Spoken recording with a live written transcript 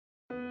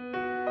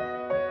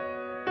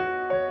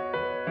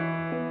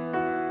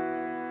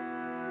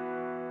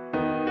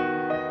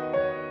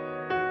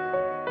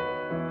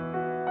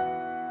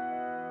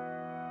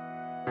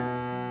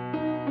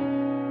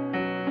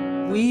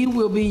We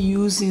will be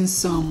using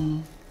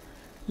some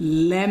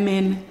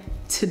lemon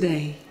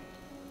today.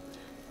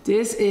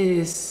 This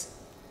is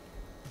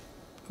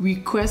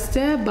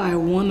requested by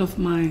one of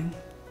my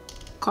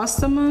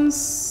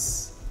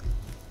customers,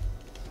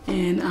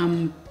 and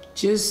I'm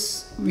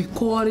just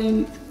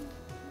recording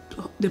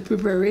the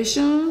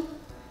preparation.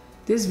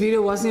 This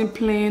video wasn't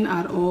planned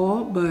at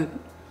all, but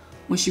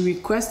when she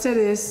requested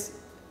this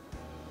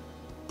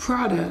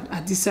product,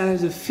 I decided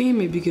to film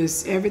it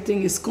because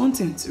everything is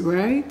content,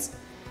 right?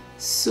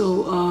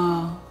 So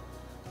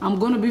I'm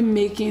gonna be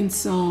making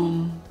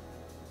some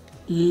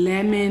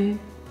lemon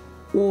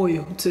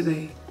oil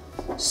today.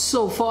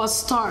 So for a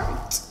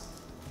start,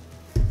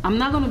 I'm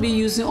not gonna be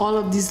using all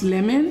of this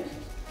lemon.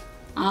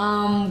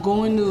 I'm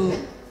going to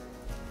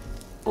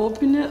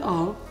open it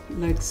up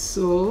like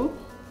so.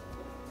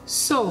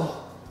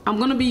 So I'm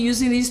gonna be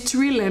using these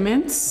 3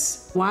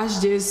 lemons. Wash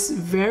this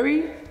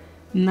very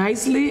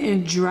nicely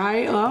and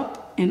dry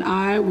up, and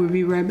I will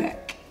be right back.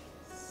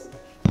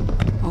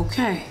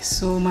 Okay,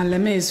 so my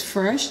lemon is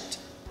fresh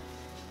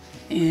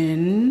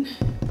and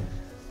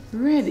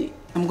ready.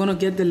 I'm gonna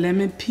get the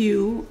lemon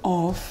peel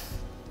off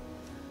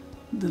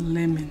the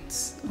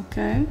lemons,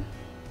 okay?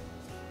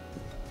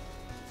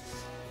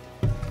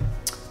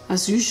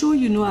 As usual,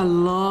 you know I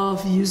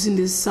love using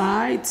this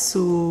side,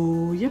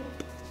 so yep.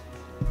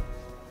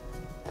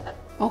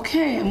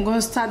 Okay, I'm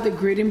gonna start the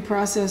grating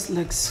process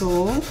like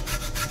so.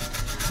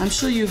 I'm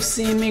sure you've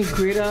seen me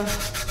grate up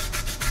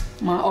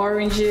my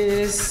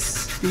oranges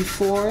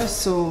before,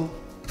 so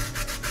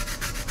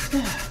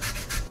yeah.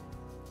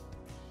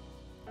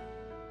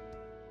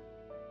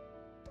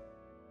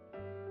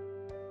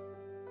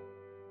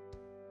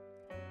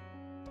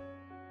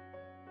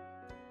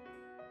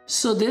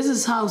 So this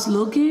is how it's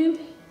looking.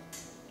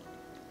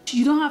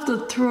 You don't have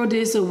to throw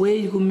this away.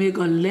 You could make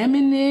a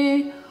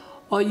lemonade,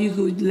 or you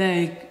could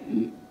like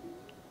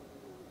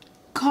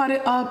cut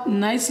it up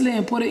nicely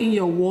and put it in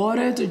your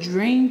water to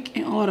drink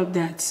and all of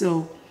that.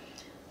 So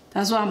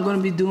that's what I'm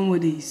gonna be doing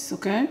with these,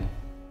 okay?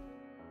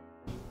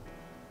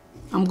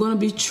 I'm gonna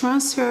be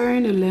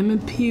transferring the lemon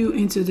peel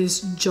into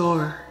this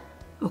jar,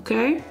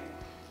 okay?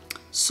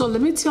 So let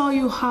me tell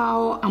you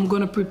how I'm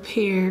gonna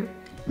prepare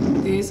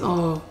this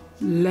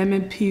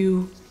lemon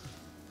peel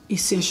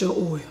essential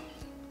oil.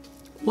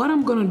 What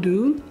I'm gonna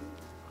do,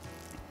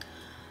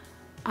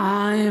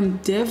 I am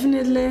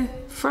definitely,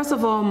 first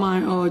of all,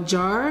 my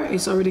jar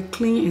is already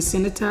clean and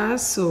sanitized,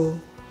 so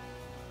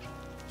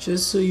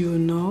just so you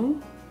know.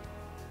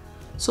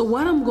 So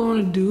what I'm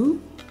gonna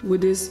do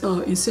with this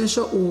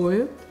essential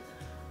oil,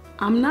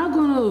 I'm not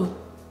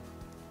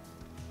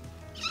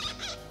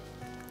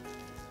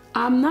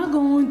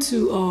going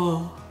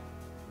to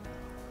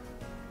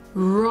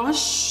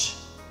rush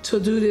to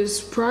do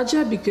this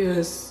project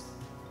because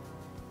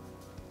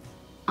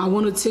I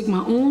want to take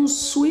my own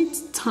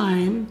sweet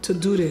time to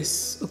do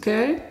this,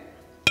 okay?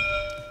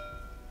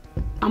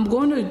 I'm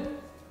going to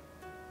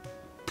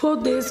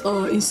put this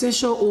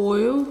essential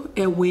oil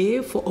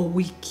away for a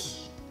week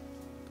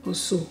or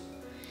so.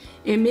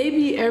 And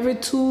maybe every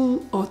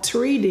 2 or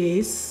 3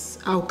 days,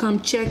 I'll come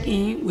check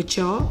in with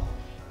y'all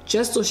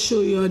just to show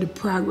you the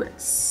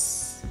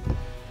progress.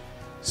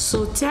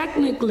 So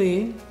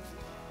technically,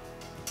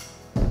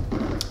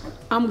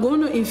 I'm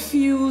going to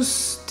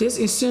infuse this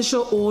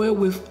essential oil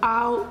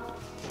without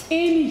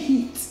any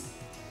heat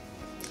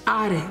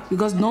added,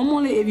 because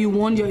normally if you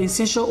want your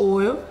essential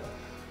oil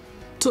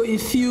to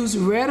infuse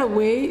right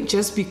away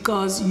just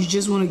because you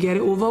just want to get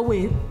it over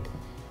with,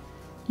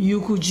 you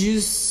could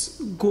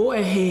just go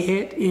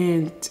ahead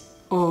and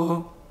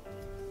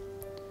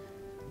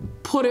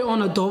put it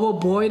on a double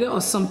boiler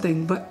or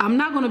something. But I'm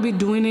not going to be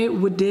doing it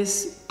with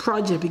this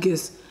project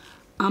because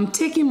I'm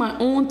taking my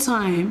own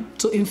time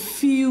to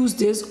infuse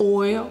this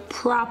oil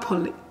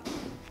properly.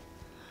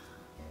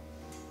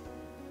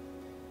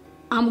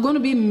 I'm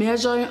gonna be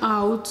measuring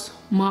out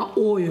my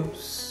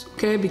oils,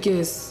 okay?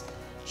 Because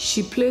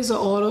she placed an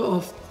order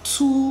of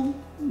 2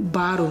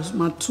 bottles,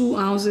 my 2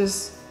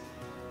 ounces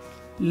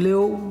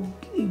little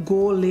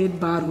gold lid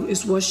bottle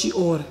is what she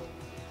ordered.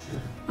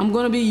 I'm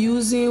gonna be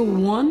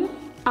using 1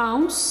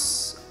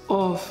 ounce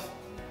of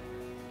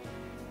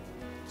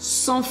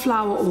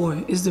sunflower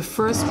oil. Is the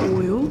first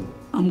oil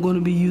I'm going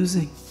to be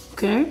using,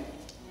 okay?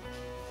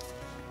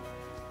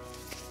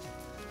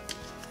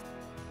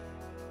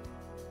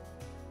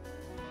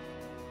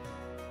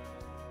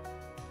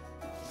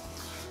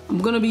 I'm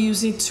going to be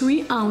using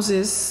 3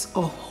 ounces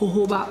of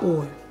jojoba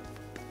oil.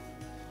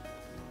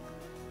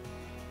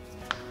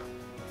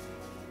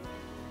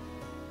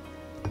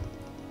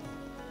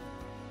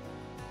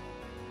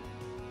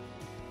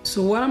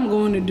 So what I'm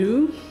going to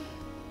do,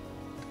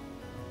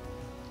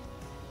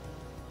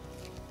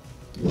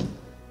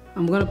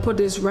 I'm gonna put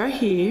this right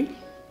here.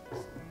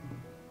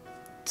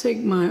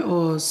 Take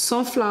my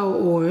sunflower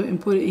oil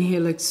and put it in here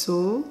like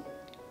so.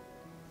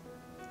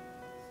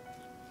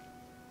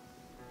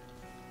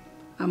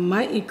 I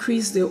might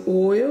increase the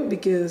oil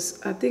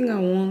because I think I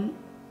want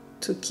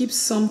to keep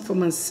some for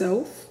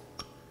myself.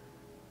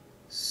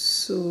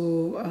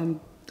 So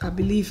I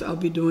believe I'll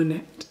be doing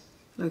that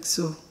like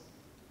so.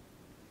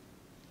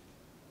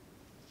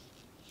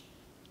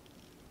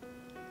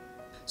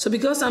 So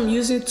because I'm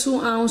using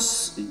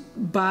 2-ounce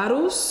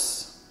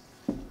bottles,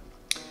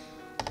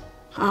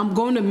 I'm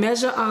going to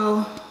measure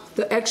out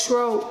the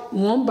extra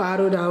 1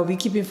 bottle that I'll be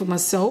keeping for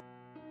myself.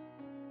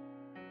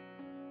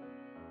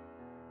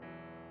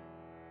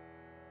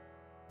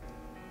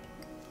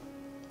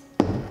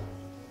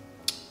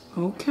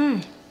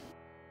 Okay.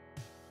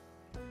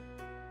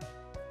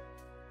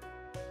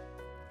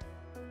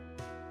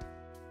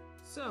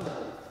 So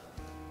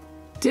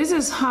this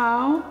is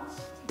how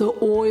the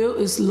oil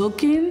is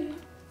looking.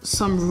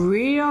 Some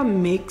real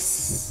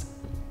mix.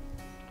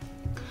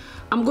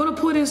 I'm gonna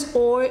put this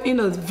oil in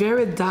a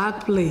very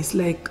dark place,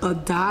 like a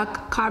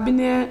dark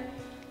cabinet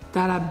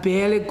that I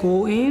barely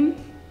go in,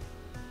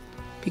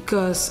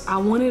 because I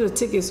want it to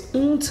take its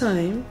own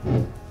time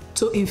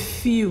to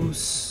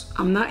infuse.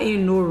 I'm not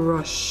in no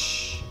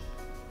rush.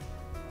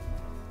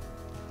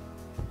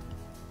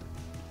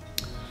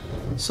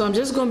 So I'm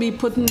just gonna be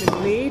putting the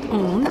lid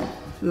on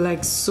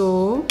like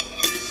so.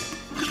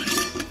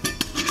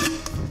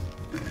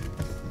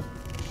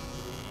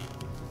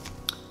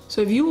 So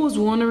if you was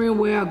wondering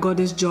where I got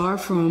this jar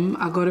from,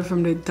 I got it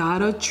from the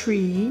Dollar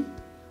Tree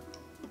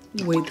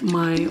with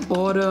my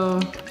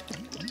other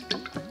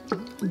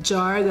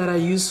jar that I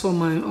use for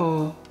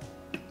my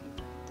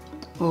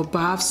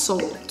bath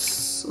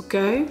salts,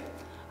 okay?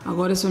 I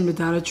got this from the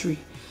Dollar Tree.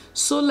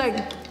 So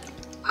like,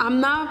 I'm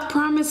not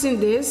promising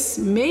this,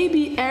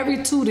 maybe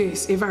every 2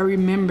 days if I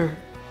remember.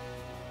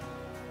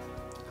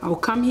 I'll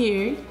come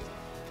here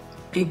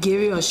and give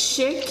it a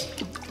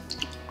shake,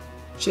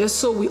 just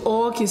so we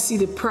all can see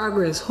the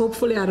progress.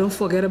 Hopefully I don't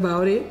forget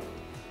about it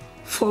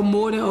for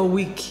more than a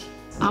week.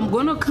 I'm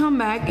gonna come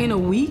back in a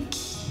week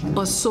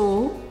or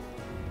so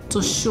to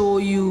show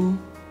you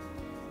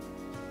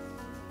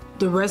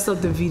the rest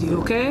of the video,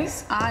 okay?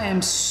 I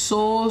am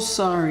so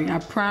sorry. I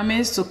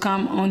promised to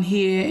come on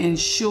here and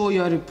show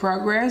you the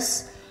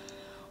progress,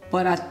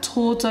 but I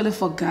totally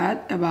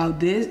forgot about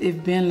this. It's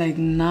been like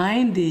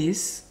 9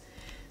 days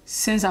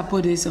since I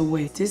put this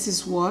away. This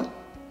is what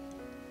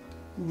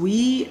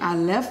we are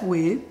left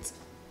with.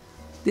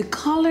 The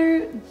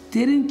color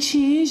didn't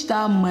change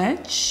that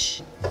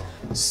much.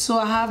 So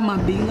I have my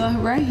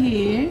binga right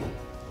here.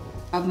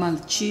 I have my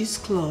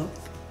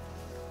cheesecloth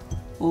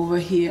over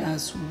here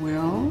as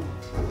well.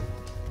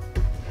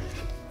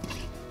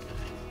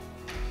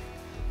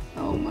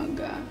 Oh my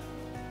God,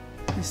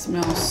 it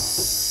smells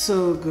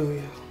so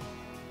good.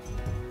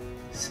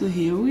 So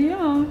here we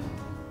are.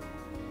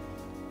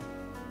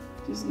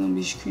 Just gonna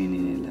be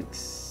screening it like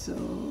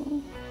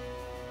so.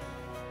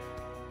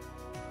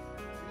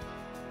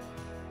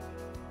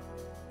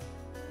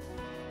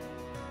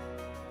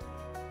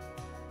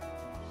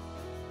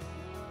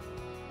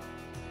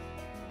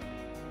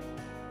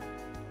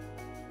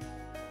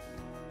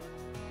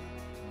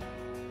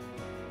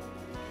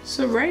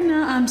 So right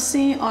now I'm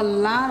seeing a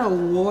lot of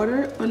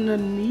water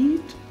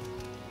underneath.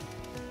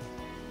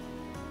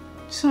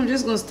 So I'm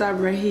just gonna stop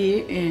right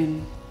here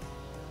and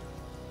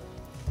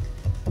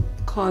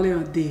call it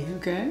a day,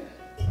 okay?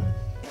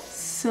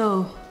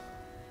 So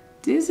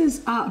this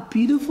is our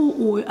beautiful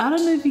oil. I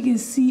don't know if you can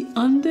see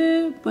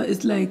under, but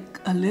it's like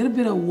a little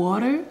bit of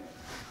water.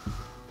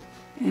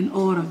 And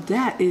all of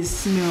that, it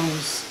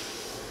smells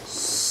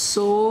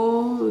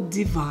so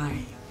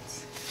divine.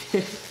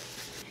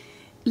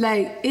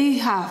 Like it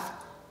have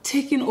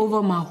taken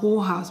over my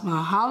whole house.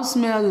 My house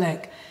smells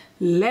like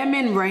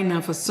lemon right now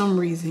for some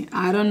reason.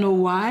 I don't know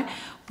why,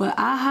 but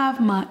I have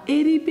my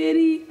itty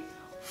bitty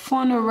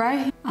funnel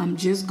right here. I'm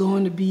just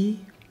going to be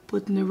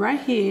putting it right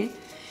here,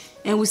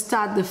 and we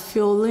start the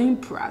filling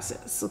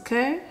process,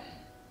 okay?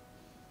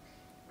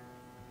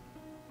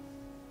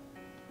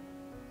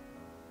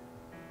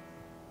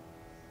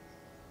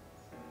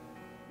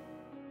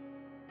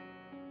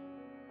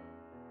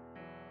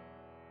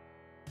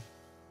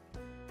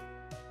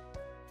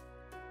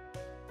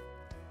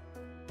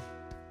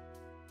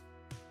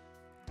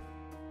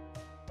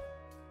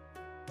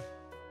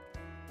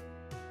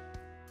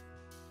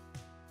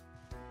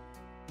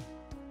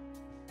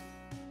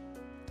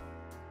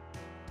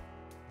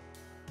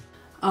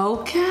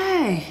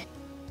 Okay,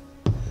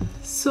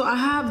 so I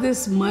have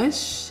this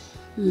much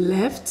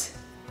left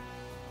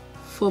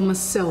for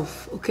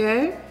myself,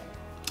 okay?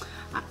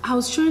 I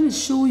was trying to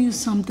show you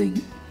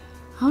something.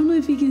 I don't know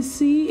if you can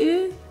see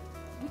it,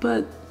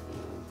 but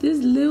this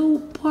little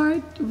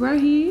part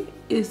right here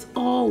is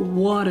all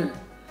water.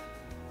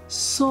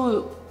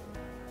 So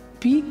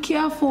be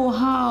careful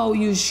how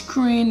you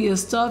screen your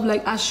stuff.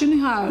 Like I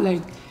shouldn't have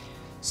like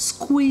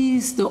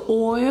squeeze the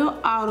oil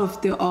out of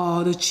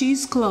the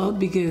cheesecloth,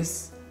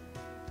 because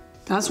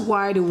that's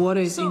why the water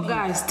is in here. So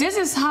guys, this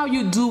is how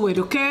you do it,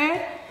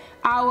 okay?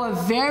 Our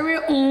very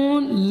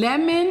own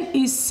lemon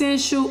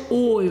essential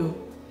oil.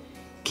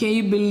 Can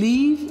you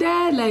believe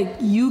that? Like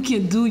you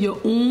can do your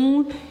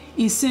own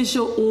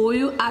essential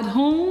oil at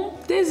home.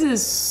 This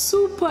is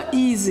super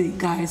easy,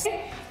 guys.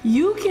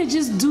 You can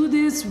just do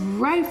this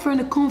right from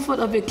the comfort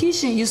of your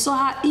kitchen. You saw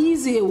how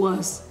easy it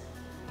was.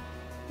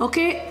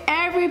 Okay,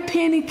 every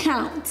penny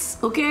counts,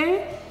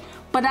 okay?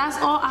 But that's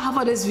all I have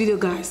for this video,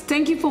 guys.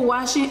 Thank you for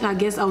watching. I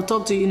guess I'll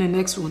talk to you in the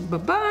next one. Bye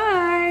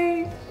bye.